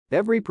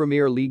Every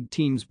Premier League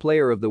team's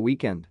player of the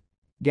weekend.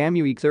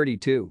 Gameweek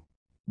 32.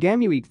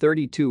 Gameweek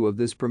 32 of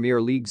this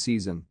Premier League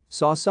season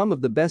saw some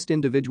of the best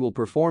individual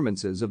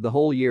performances of the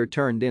whole year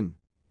turned in.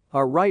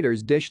 Our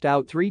writers dished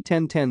out 3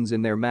 10-10s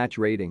in their match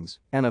ratings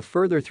and a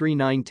further 3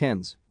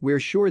 9-10s. We're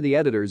sure the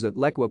editors at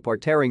L'Equipe are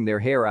tearing their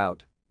hair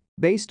out.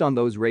 Based on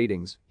those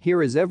ratings,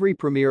 here is every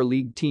Premier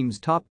League team's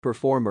top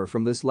performer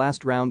from this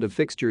last round of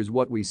fixtures.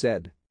 What we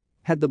said.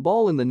 Had the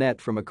ball in the net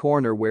from a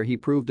corner where he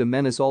proved a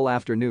menace all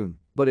afternoon,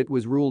 but it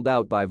was ruled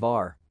out by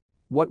VAR.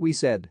 What we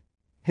said.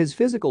 His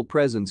physical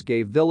presence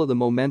gave Villa the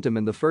momentum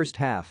in the first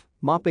half,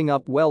 mopping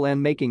up well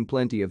and making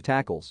plenty of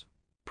tackles.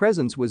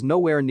 Presence was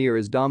nowhere near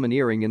as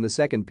domineering in the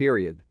second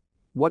period.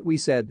 What we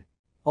said.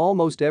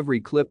 Almost every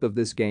clip of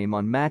this game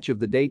on Match of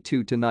the Day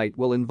 2 tonight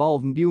will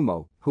involve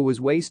Mbeumo, who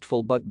was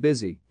wasteful but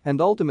busy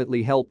and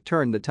ultimately helped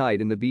turn the tide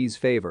in the Bees'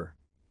 favor.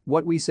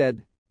 What we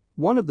said.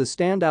 One of the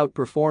standout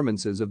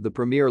performances of the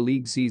Premier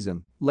League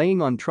season,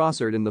 laying on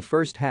Trossard in the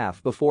first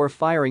half before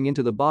firing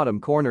into the bottom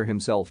corner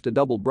himself to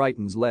double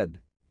Brighton's lead.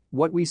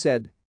 What we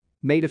said.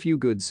 Made a few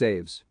good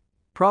saves.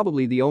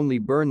 Probably the only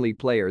Burnley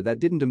player that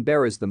didn't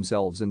embarrass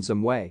themselves in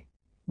some way.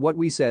 What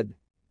we said.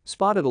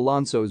 Spotted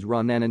Alonso's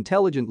run and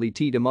intelligently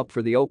teed him up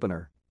for the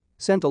opener.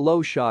 Sent a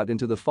low shot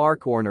into the far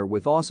corner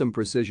with awesome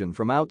precision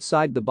from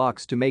outside the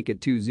box to make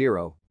it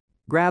 2-0.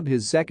 Grabbed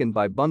his second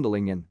by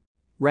bundling in.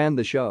 Ran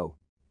the show.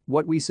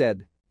 What we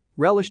said.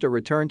 Relished a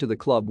return to the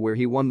club where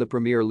he won the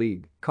Premier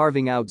League,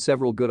 carving out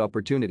several good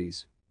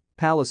opportunities.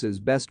 Palace's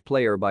best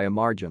player by a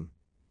margin.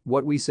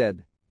 What we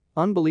said.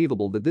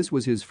 Unbelievable that this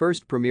was his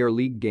first Premier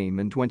League game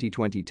in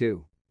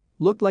 2022.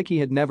 Looked like he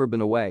had never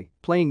been away,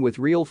 playing with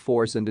real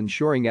force and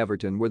ensuring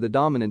Everton were the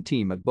dominant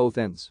team at both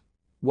ends.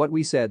 What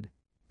we said.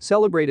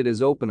 Celebrated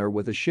his opener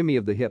with a shimmy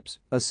of the hips,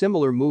 a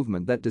similar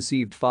movement that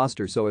deceived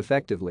Foster so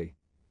effectively.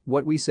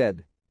 What we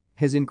said.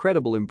 His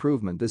incredible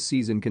improvement this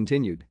season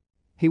continued.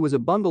 He was a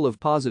bundle of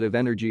positive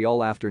energy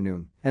all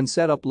afternoon and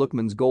set up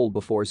Lookman's goal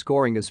before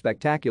scoring a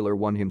spectacular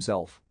one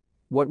himself.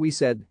 What we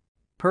said.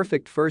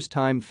 Perfect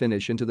first-time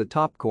finish into the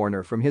top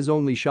corner from his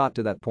only shot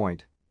to that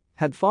point.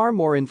 Had far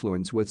more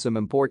influence with some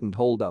important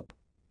hold-up.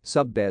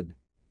 Sub-bed.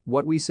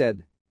 What we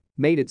said.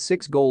 Made it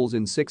 6 goals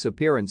in 6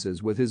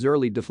 appearances with his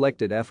early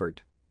deflected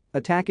effort.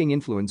 Attacking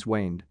influence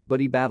waned,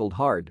 but he battled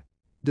hard.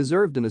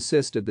 Deserved an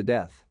assist at the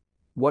death.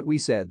 What we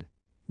said.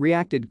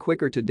 Reacted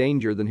quicker to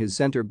danger than his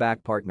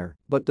centre-back partner,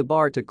 but the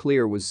bar to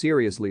clear was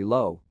seriously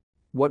low.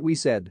 What we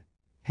said.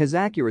 His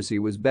accuracy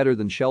was better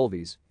than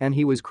Shelvey's, and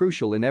he was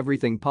crucial in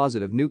everything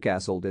positive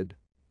Newcastle did.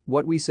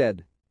 What we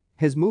said.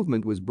 His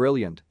movement was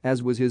brilliant,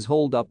 as was his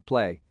hold-up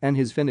play and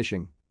his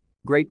finishing.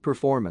 Great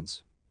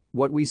performance.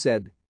 What we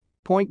said.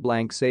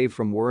 Point-blank save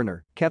from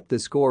Werner kept the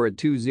score at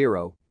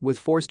 2-0, with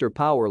Forster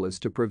powerless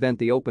to prevent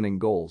the opening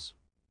goals.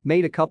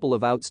 Made a couple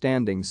of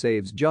outstanding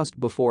saves just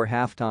before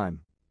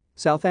half-time.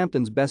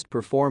 Southampton's best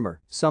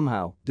performer,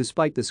 somehow,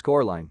 despite the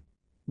scoreline.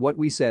 What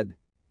we said.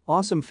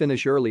 Awesome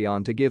finish early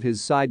on to give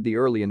his side the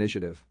early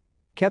initiative.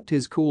 Kept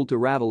his cool to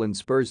rattle in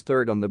Spurs'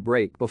 third on the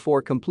break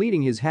before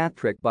completing his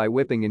hat-trick by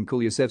whipping in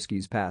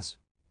Kulusevski's pass.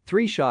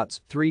 3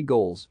 shots, 3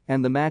 goals,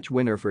 and the match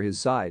winner for his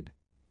side.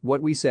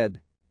 What we said.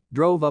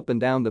 Drove up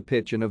and down the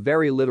pitch in a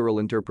very literal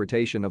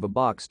interpretation of a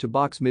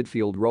box-to-box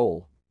midfield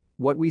role.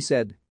 What we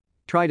said.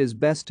 Tried his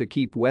best to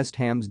keep West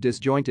Ham's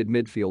disjointed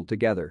midfield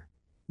together.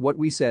 What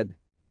we said.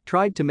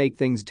 Tried to make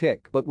things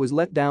tick but was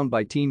let down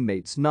by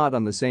teammates not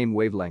on the same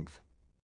wavelength.